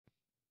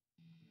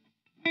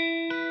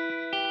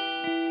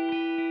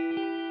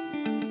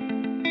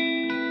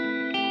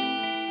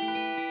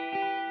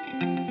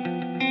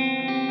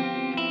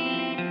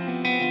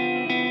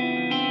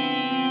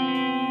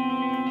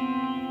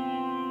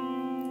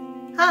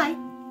Hi,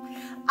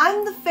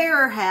 I'm the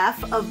fairer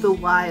half of the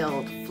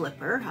Wilde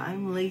Flipper.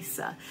 I'm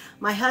Lisa.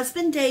 My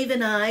husband Dave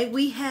and I,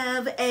 we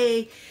have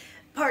a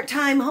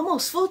part-time,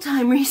 almost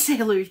full-time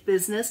resellers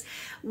business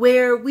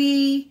where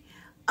we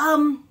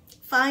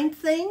find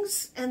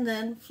things and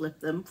then flip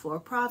them for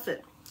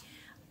profit.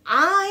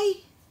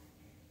 I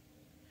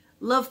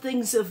love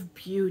things of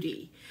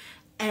beauty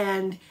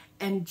and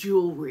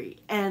jewelry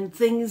and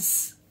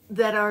things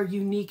that are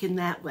unique in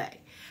that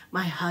way.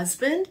 My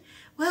husband,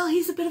 well,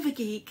 he's a bit of a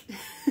geek.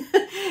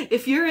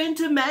 If you're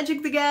into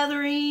Magic the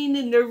Gathering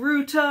and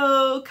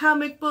Naruto,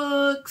 comic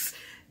books,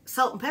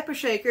 salt and pepper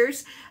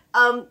shakers,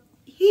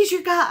 he's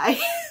your guy.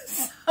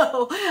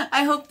 So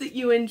I hope that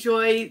you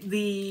enjoy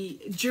the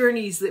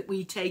journeys that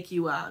we take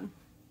you on.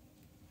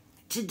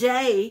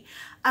 Today,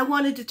 I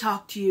wanted to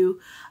talk to you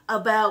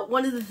about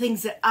one of the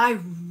things that I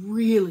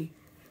really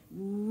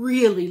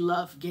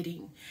love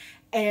getting.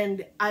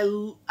 And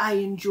I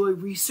enjoy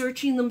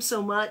researching them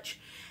so much.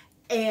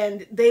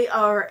 And they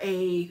are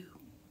a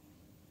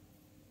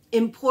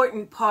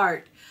important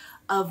part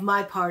of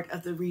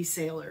the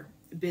reseller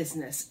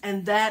business.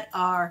 And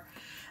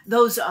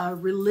those are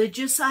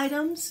religious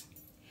items,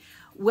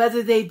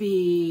 whether they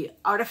be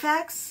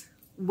artifacts,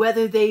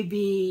 whether they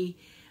be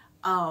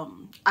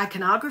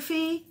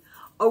iconography,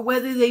 or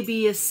whether they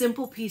be a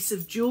simple piece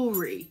of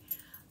jewelry.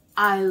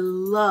 I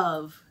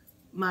love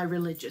my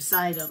religious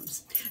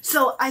items.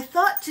 So I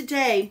thought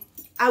today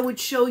I would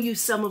show you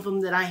some of them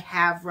that I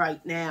have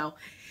right now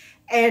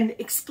and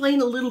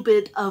explain a little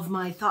bit of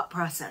my thought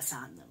process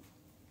on them.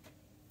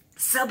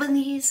 Some of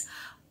these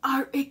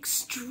are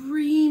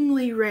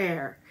extremely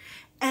rare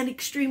and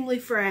extremely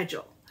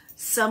fragile.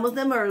 Some of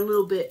them are a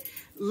little bit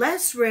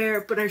less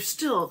rare, but are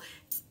still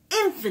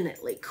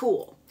infinitely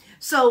cool.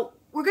 So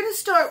we're going to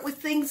start with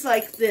things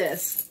like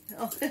this.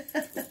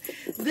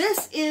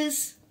 This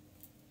is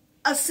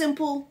a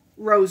simple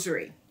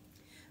rosary.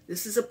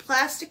 This is a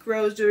plastic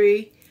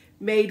rosary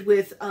made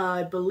with,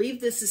 I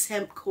believe this is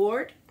hemp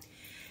cord.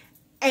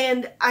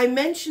 And I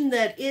mentioned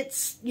that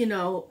it's,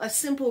 a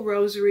simple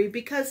rosary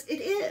because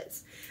it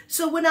is.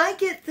 So when I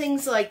get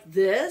things like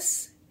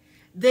this,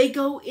 they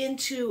go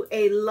into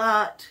a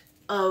lot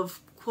of,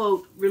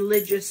 quote,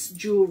 religious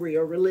jewelry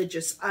or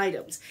religious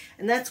items.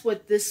 And that's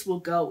what this will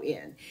go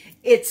in.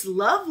 It's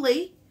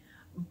lovely,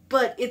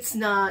 but it's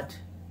not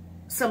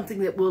something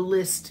that we'll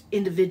list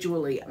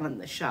individually on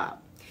the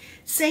shop.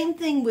 Same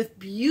thing with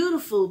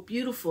beautiful,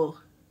 beautiful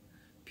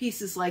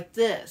pieces like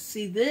this.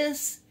 See,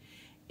 this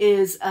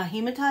is a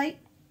hematite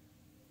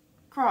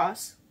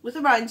cross with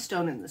a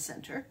rhinestone in the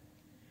center,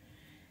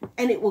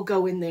 and it will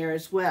go in there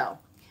as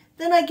well.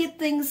 Then I get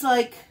things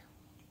like,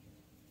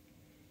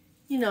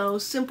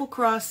 simple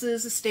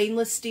crosses, a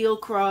stainless steel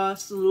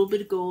cross, a little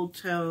bit of gold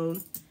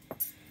tone.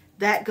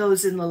 That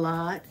goes in the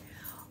lot.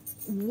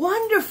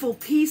 Wonderful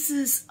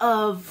pieces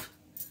of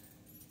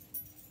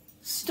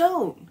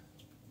stone.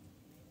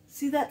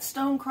 See that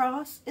stone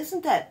cross?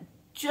 Isn't that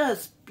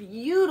just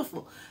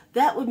beautiful?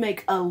 That would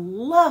make a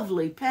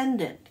lovely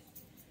pendant.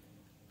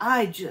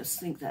 I just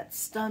think that's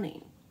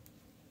stunning.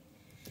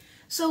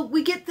 So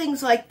we get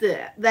things like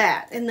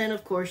that. And then,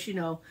 of course,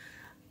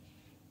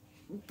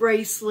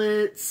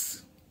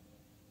 bracelets,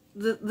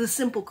 the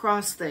simple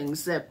cross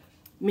things that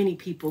many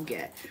people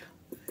get.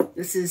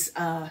 This is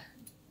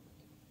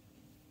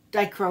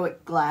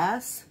dichroic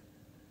glass.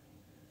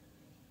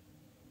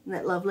 Isn't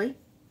that lovely?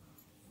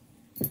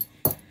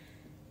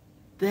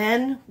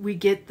 Then we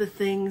get the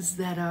things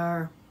that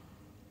are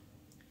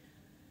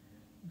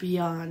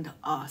beyond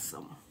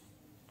awesome.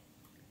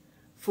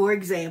 For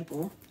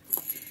example,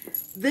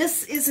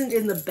 this isn't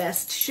in the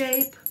best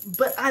shape,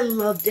 but I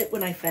loved it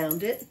when I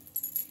found it.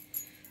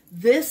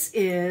 This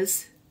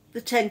is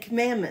the 10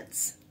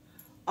 Commandments.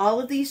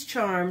 All of these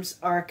charms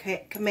are a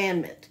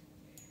commandment.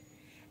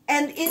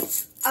 And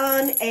it's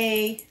on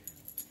a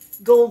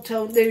gold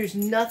tone. There's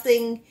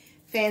nothing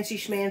fancy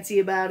schmancy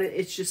about it.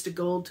 It's just a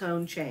gold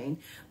tone chain,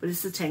 but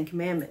it's the 10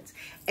 Commandments.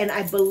 And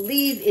I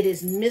believe it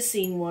is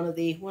missing one of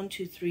the 1,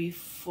 2, 3,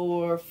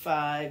 4,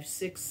 5,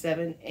 6,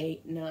 7,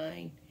 8,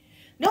 9.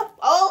 Nope,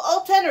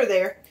 all 10 are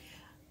there.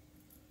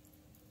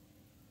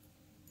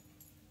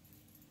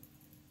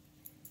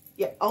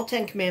 Yeah, all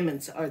 10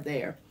 Commandments are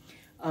there.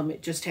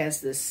 It just has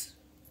this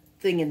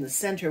thing in the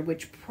center,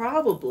 which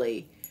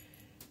probably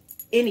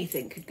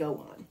anything could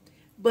go on.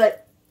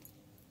 But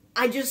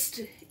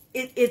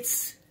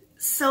it's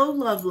so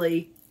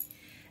lovely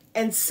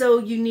and so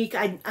unique.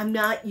 I'm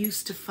not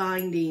used to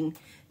finding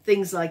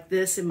things like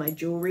this in my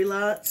jewelry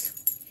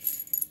lots.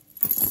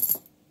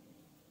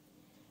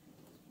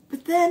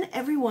 But then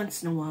every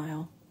once in a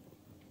while,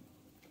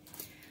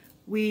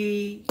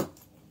 we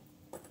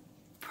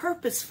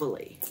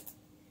purposefully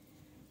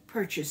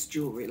purchase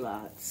jewelry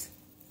lots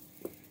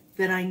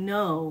that I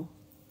know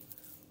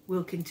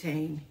will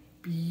contain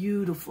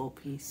beautiful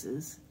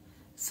pieces,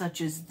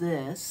 such as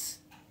this.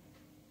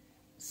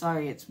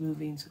 Sorry, it's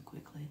moving so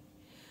quickly.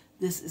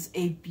 This is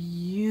a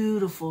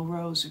beautiful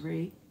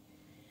rosary,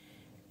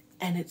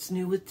 and it's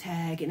new with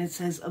tag, and it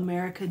says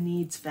America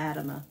Needs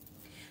Fatima.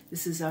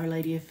 This is Our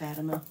Lady of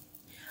Fatima.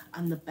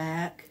 On the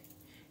back,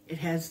 it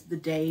has the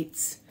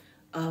dates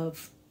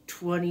of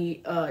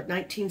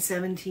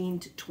 1917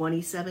 to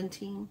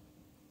 2017.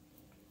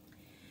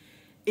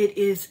 It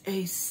is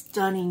a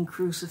stunning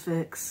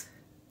crucifix.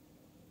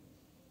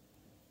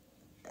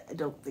 I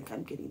don't think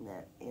I'm getting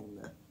that in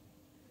the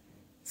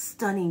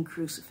stunning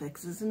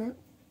crucifix, isn't it?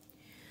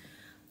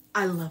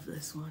 I love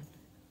this one.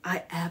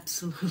 I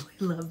absolutely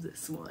love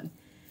this one.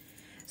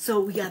 So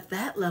we got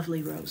that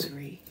lovely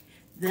rosary.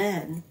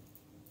 Then,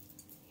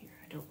 here,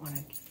 I don't want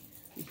to,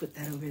 let me put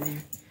that over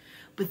there.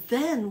 But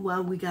then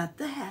while we got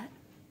that,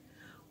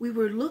 we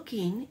were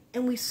looking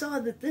and we saw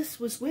that this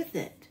was with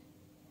it.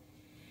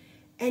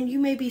 And you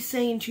may be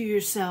saying to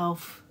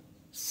yourself,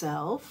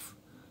 self,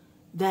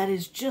 that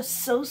is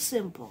just so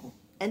simple.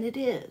 And it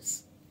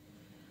is.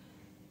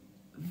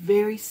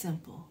 Very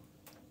simple.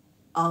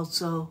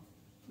 Also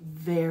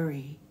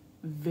very,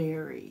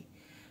 very,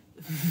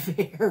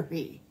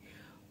 very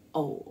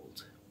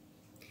old.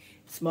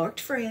 It's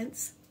marked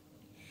France.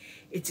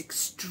 It's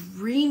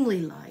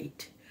extremely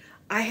light.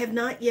 I have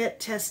not yet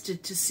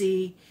tested to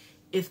see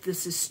if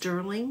this is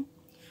sterling.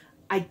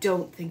 I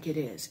don't think it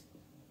is.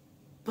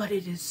 But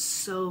it is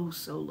so,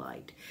 so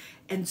light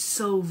and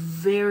so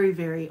very,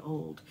 very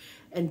old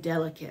and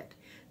delicate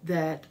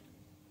that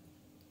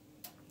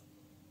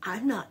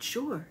I'm not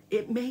sure.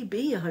 It may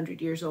be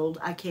 100 years old.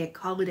 I can't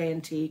call it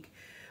antique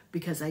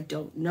because I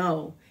don't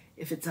know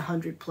if it's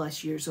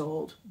 100+ years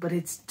old, but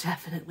it's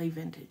definitely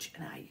vintage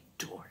and I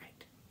adore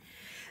it.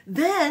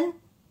 Then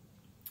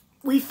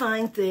we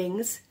find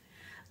things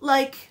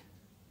like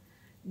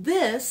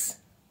this,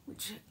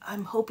 which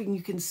I'm hoping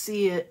you can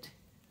see it.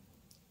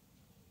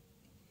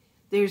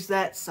 There's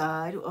that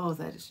side. Oh,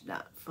 that is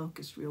not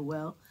focused real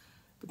well.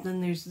 But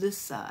then there's this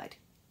side.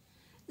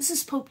 This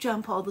is Pope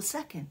John Paul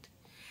II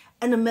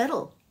and a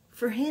medal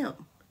for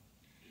him.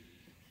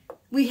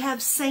 We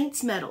have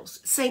saints' medals.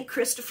 St.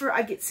 Christopher,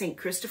 I get St.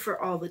 Christopher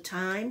all the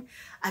time.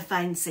 I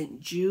find St.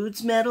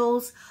 Jude's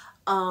medals.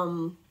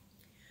 I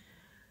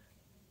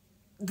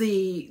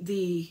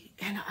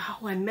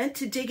meant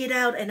to dig it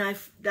out and I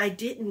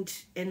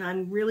didn't, and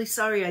I'm really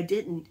sorry I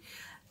didn't.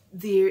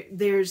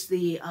 There's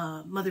the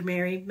Mother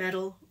Mary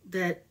medal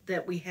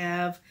that we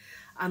have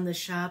on the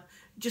shop.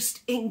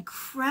 Just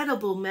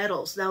incredible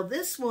medals. Now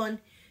this one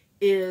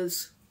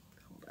is,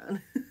 hold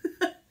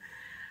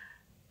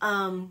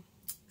on,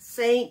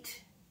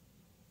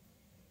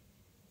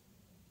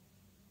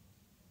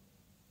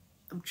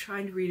 I'm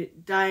trying to read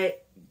it,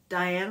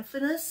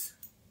 Diaphanous,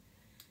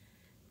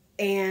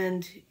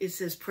 and it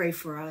says pray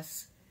for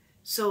us.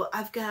 So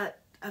I've got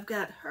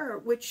her,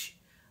 which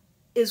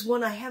is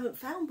one I haven't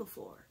found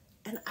before.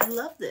 And I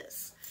love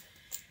this.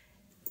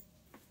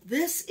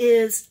 This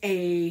is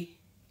a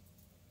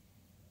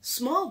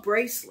small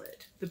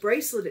bracelet. The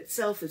bracelet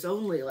itself is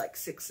only like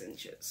 6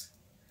 inches,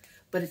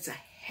 but it's a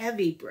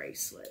heavy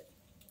bracelet.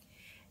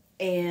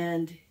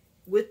 And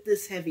with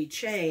this heavy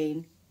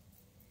chain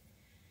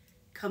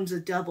comes a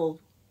double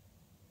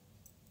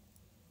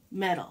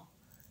medal.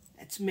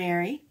 That's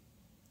Mary.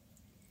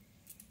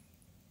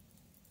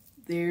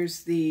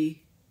 There's the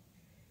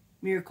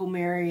Miracle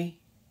Mary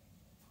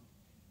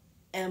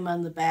M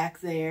on the back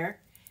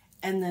there,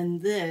 and then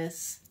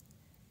this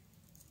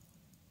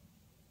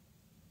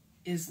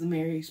is the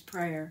Mary's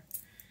Prayer.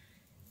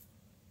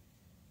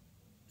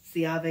 It's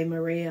the Ave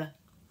Maria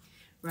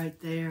right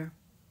there.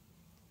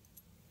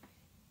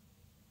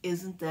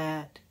 Isn't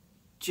that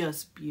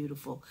just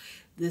beautiful?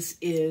 This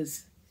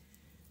is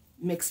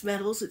mixed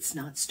metals. It's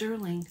not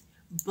sterling,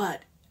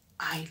 but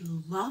I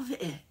love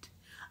it.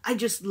 I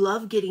just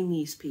love getting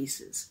these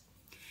pieces.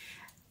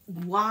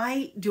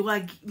 Why do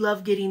I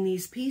love getting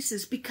these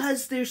pieces?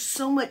 Because there's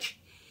so much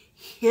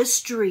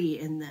history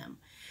in them.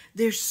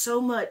 There's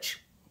so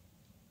much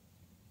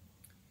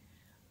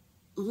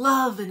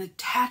love and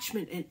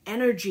attachment and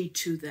energy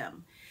to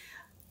them.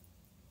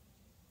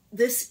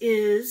 This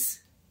is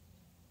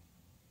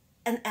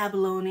an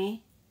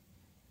abalone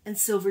and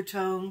silver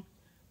tone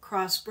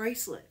cross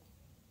bracelet.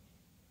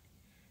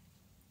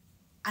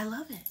 I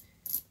love it.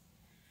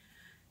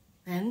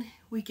 Then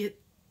we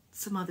get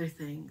some other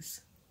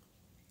things.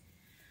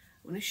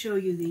 I want to show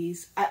you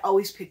these. I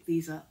always pick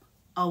these up.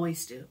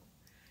 Always do.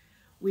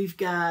 We've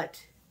got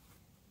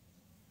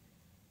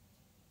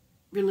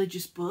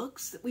religious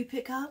books that we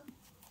pick up.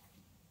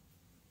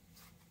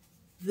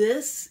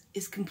 This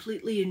is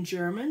completely in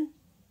German.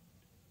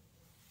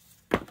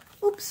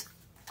 Oops.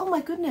 Oh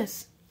my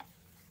goodness.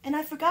 And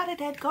I forgot it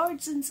had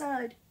cards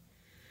inside.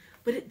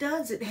 But it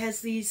does. It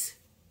has these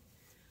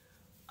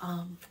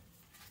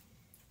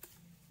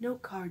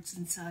note cards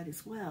inside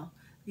as well.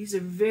 These are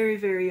very,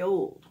 very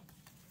old.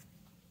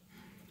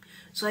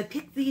 So I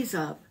picked these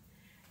up.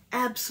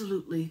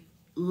 Absolutely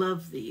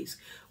love these.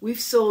 We've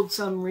sold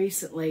some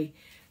recently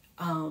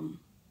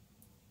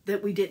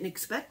that we didn't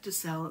expect to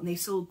sell, and they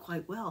sold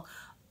quite well.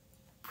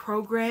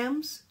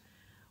 Programs.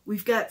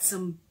 We've got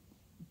some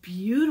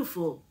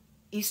beautiful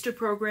Easter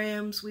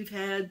programs we've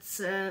had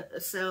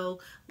sell,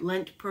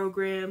 Lent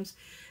programs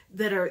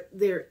that are,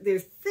 they're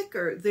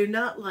thicker. They're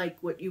not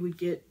like what you would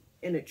get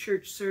in a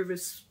church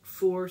service,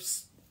 four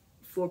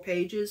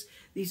pages.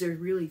 These are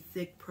really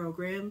thick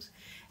programs.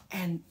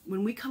 And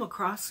when we come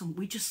across them,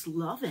 we just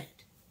love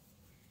it.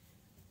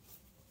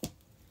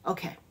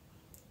 Okay.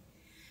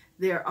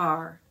 There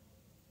are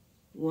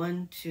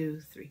 1,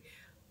 2, 3,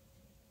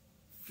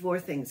 4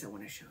 things I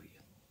want to show you.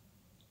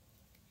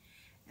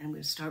 And I'm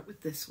going to start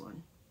with this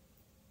one.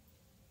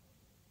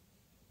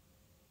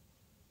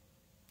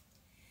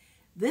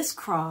 This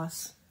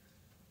cross,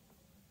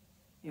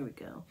 here we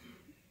go,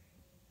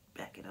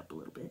 back it up a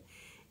little bit,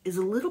 is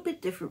a little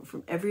bit different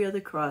from every other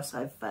cross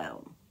I've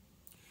found.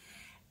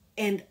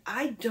 And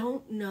I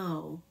don't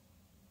know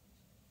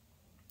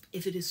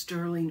if it is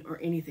sterling or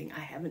anything. I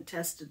haven't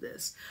tested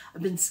this.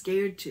 I've been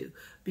scared to,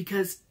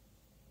 because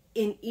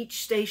in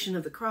each station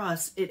of the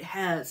cross, it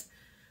has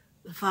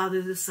the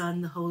Father, the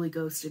Son, the Holy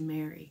Ghost, and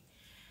Mary.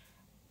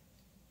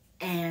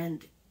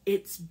 And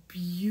it's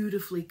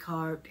beautifully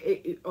carved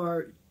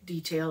or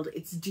detailed.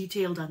 It's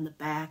detailed on the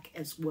back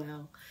as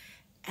well.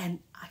 And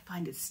I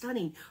find it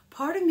stunning.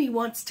 Part of me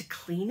wants to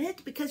clean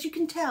it, because you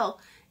can tell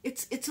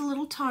it's a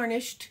little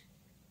tarnished.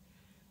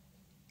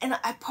 And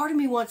part of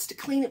me wants to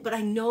clean it, but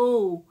I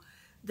know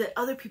that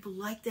other people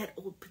like that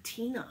old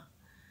patina.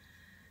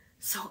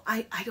 So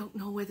I don't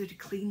know whether to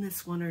clean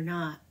this one or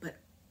not, but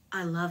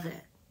I love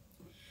it.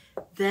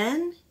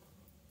 Then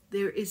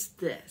there is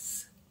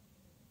this.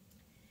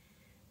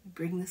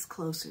 Bring this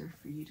closer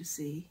for you to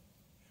see.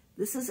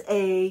 This is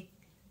a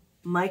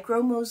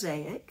micro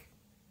mosaic.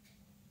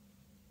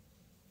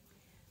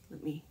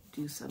 Let me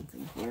do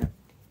something here.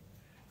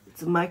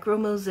 It's a micro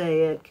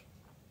mosaic.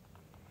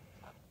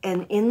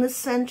 And in the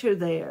center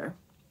there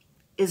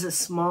is a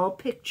small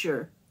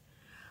picture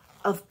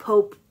of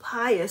Pope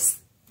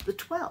Pius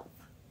XII.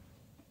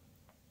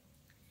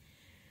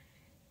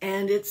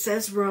 And it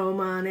says Rome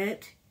on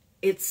it.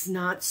 It's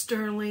not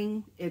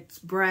sterling. It's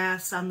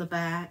brass on the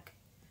back.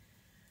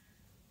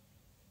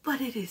 But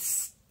it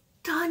is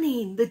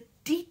stunning. The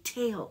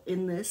detail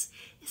in this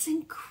is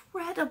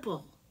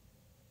incredible.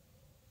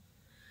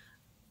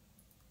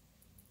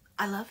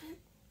 I love it.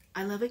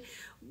 I love it.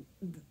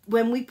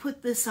 When we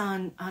put this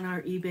on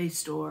our eBay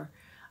store,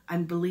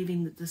 I'm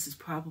believing that this is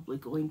probably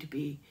going to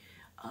be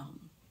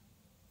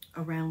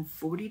around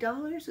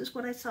 $40 is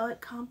what I saw it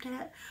comped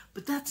at.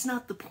 But that's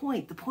not the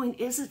point. The point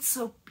is it's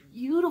so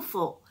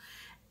beautiful.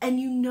 And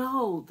you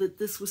know that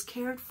this was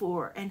cared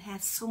for and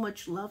has so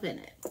much love in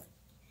it.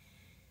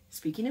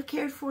 Speaking of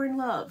cared for and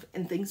love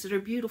and things that are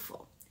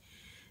beautiful,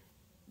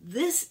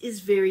 this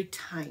is very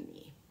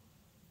tiny.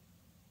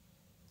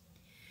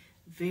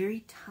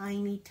 Very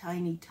tiny,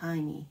 tiny,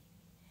 tiny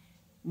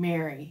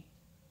Mary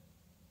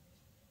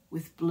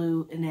with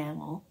blue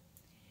enamel.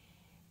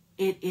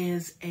 It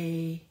is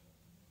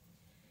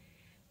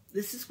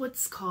this is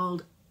what's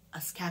called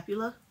a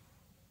scapula.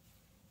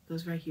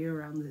 Goes right here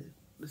around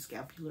the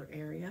scapular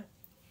area.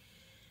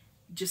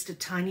 Just a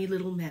tiny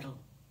little medal.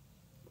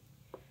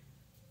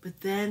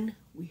 But then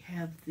we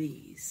have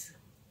these.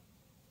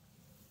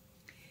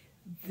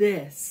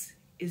 This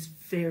is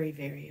very,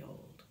 very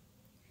old.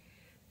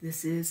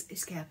 This is a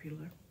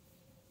scapular.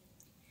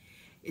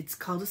 It's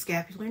called a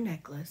scapular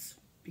necklace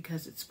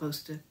because it's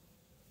supposed to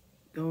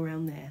go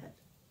around that.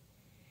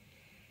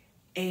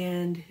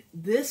 And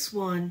this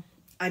one,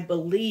 I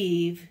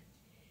believe,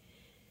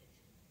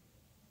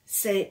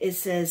 it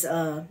says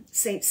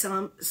St.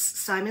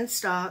 Simon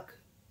Stock,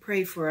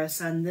 pray for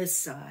us on this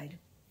side.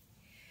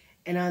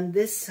 And on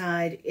this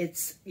side,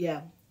 it's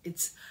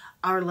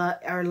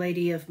Our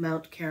Lady of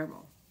Mount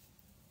Carmel.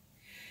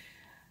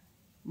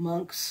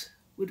 Monks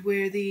would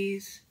wear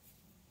these.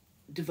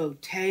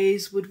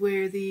 Devotees would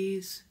wear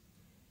these.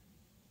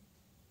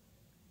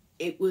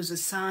 It was a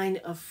sign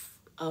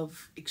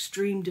of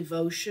extreme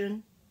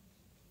devotion.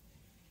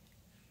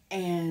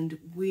 And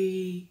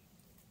we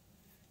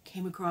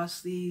came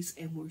across these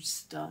and were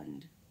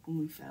stunned when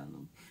we found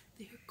them.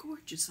 They are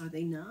gorgeous, are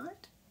they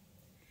not?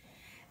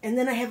 And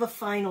then I have a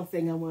final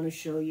thing I want to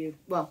show you.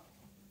 Well,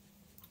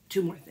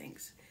 2 more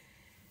things.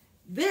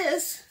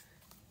 This,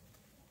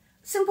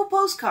 simple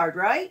postcard,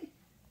 right?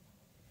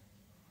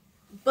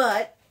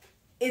 But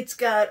it's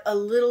got a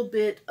little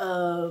bit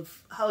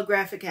of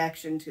holographic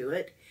action to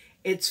it.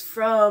 It's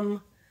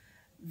from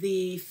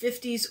the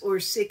 50s or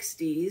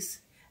 60s,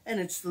 and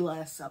it's the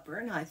Last Supper,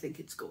 and I think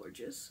it's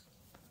gorgeous.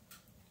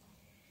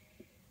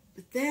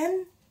 But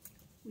then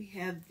we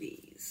have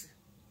these.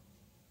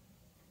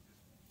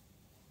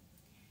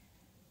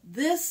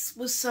 This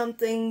was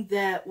something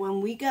that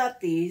when we got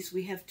these,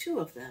 we have 2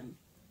 of them,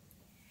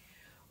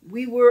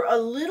 we were a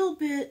little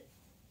bit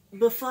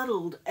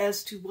befuddled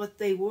as to what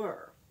they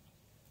were.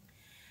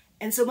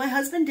 And so my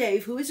husband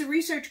Dave, who is a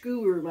research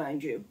guru,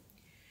 mind you,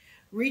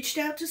 reached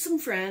out to some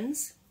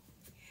friends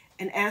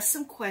and asked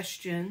some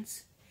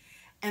questions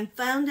and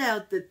found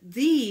out that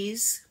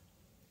these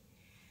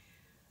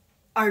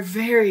are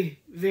very,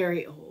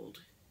 very old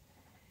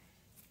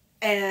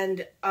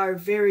and are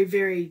very,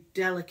 very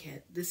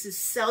delicate. This is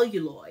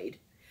celluloid,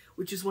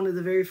 which is one of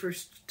the very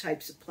first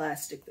types of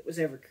plastic that was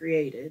ever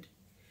created.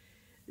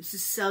 This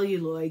is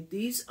celluloid.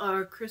 These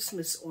are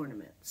Christmas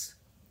ornaments.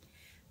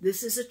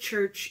 This is a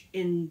church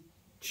in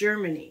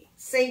Germany.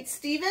 St.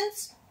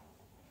 Stephen's?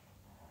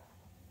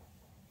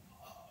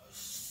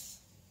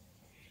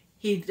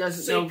 He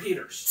doesn't know. St.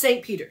 Peter's.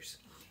 St. Peter's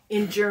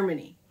in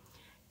Germany.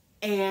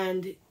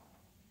 And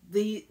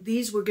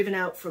these were given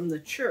out from the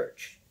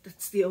church.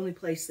 That's the only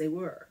place they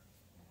were.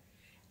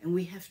 And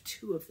we have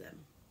 2 of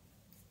them.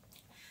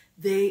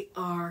 They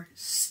are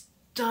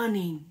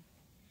stunning.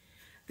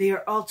 They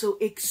are also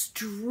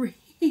extremely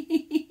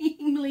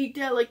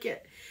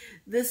delicate.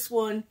 This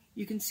one,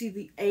 you can see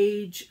the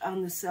age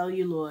on the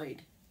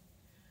celluloid.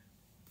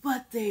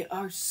 But they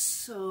are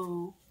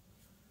so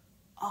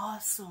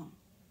awesome.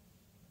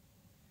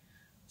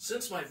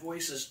 Since my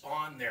voice is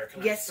on there,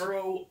 can Yes. I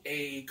throw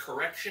a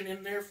correction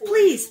in there for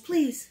Please, you?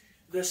 please.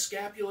 The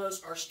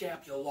scapulas are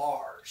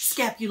scapulars.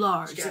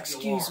 Scapulars.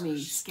 Excuse me.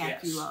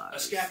 Scapulars. Yes. A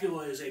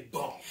scapula is a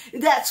bone.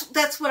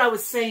 That's what I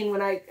was saying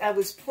when I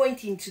was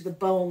pointing to the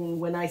bone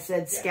when I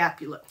said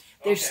scapula.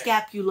 They're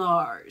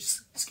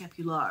scapulars.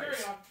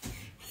 Scapulars.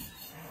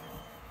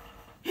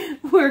 Carry on.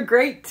 We're a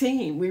great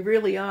team. We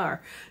really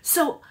are.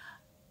 So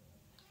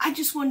I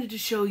just wanted to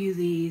show you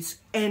these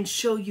and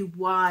show you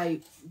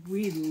why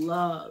we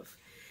love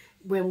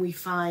when we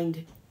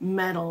find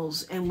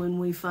medals and when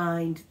we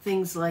find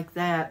things like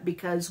that,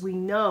 because we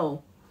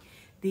know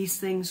these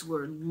things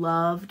were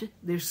loved.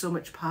 There's so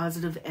much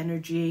positive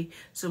energy,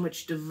 so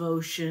much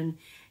devotion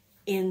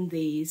in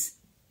these,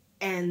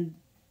 and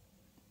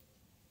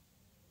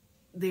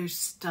they're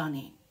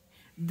stunning.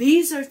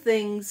 These are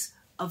things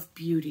of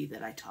beauty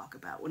that I talk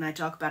about. When I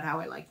talk about how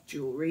I like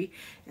jewelry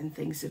and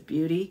things of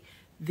beauty,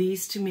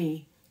 these to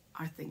me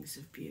are things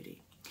of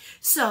beauty.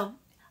 So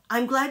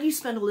I'm glad you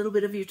spent a little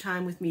bit of your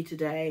time with me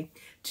today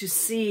to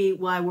see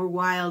why we're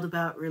wild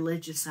about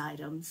religious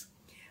items.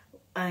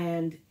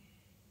 And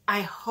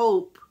I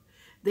hope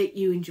that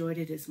you enjoyed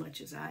it as much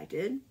as I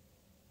did.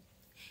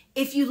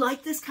 If you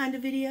like this kind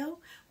of video,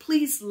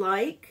 please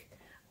like,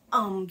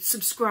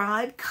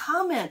 subscribe,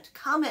 comment,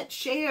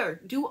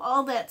 share, do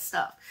all that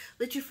stuff.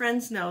 Let your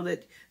friends know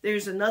that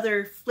there's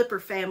another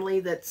flipper family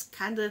that's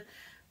kind of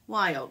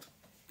wild,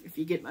 if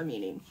you get my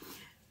meaning.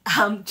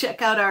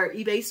 Check out our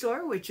eBay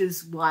store, which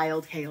is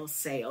Wilde Hail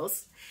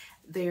Sales.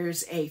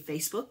 There's a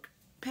Facebook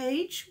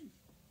page,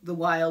 the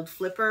Wilde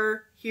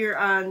Flipper here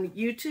on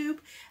YouTube,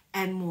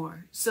 and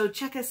more. So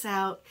check us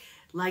out,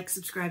 like,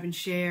 subscribe, and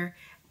share,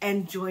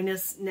 and join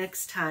us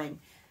next time.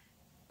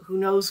 Who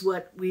knows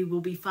what we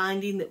will be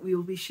finding that we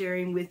will be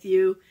sharing with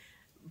you,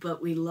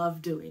 but we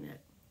love doing it.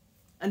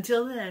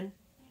 Until then,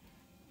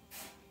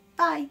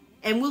 bye.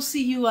 And we'll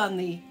see you on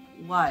the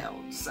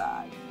wild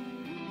side.